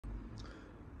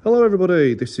Hello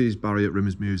everybody, this is Barry at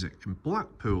Rimmers Music in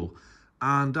Blackpool,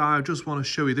 and I just want to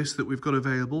show you this that we've got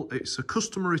available. It's a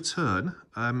customer return.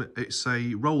 It's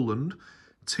a Roland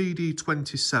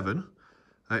Td27.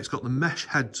 It's got the mesh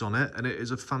heads on it and it is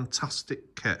a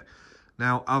fantastic kit.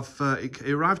 Now it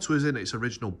arrived to us in its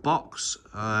original box,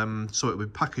 so it will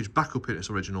be packaged back up in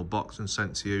its original box and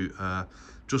sent to you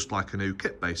just like a new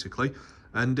kit basically,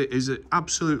 and it is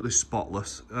absolutely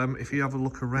spotless. If you have a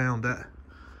look around it,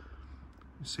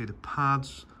 you see the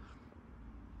pads.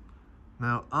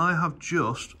 Now I have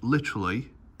just literally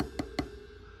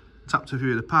tapped a few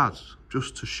of the pads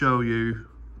just to show you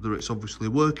that it's obviously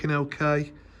working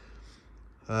okay.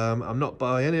 I'm not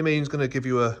by any means going to give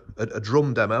you a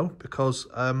drum demo because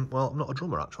well, I'm not a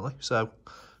drummer actually. So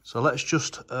let's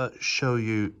just show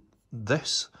you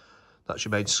this. That's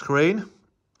your main screen,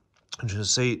 and you can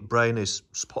see brain is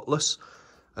spotless,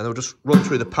 and I'll just run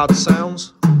through the pad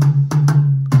sounds.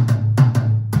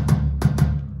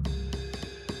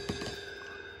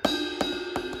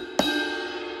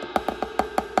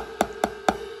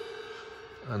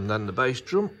 And then the bass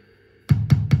drum.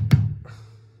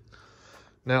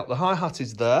 Now the hi-hat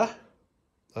is there,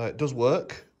 it does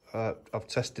work. I've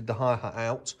tested the hi-hat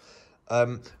out,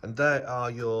 and there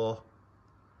are your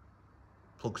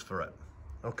plugs for it,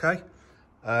 okay?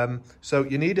 So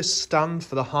you need a stand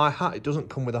for the hi-hat. It doesn't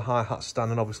come with a hi-hat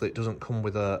stand, and obviously it doesn't come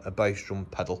with a bass drum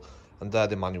pedal, and they're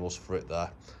the manuals for it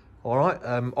there. All right,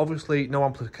 obviously no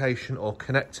amplification or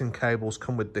connecting cables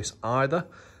come with this either.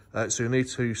 So you need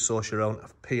to source your own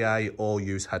PA or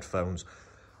use headphones.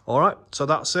 All right, so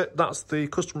that's it. That's the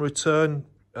customer return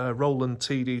Roland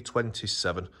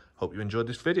TD27. Hope you enjoyed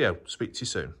this video. Speak to you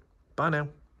soon. Bye now.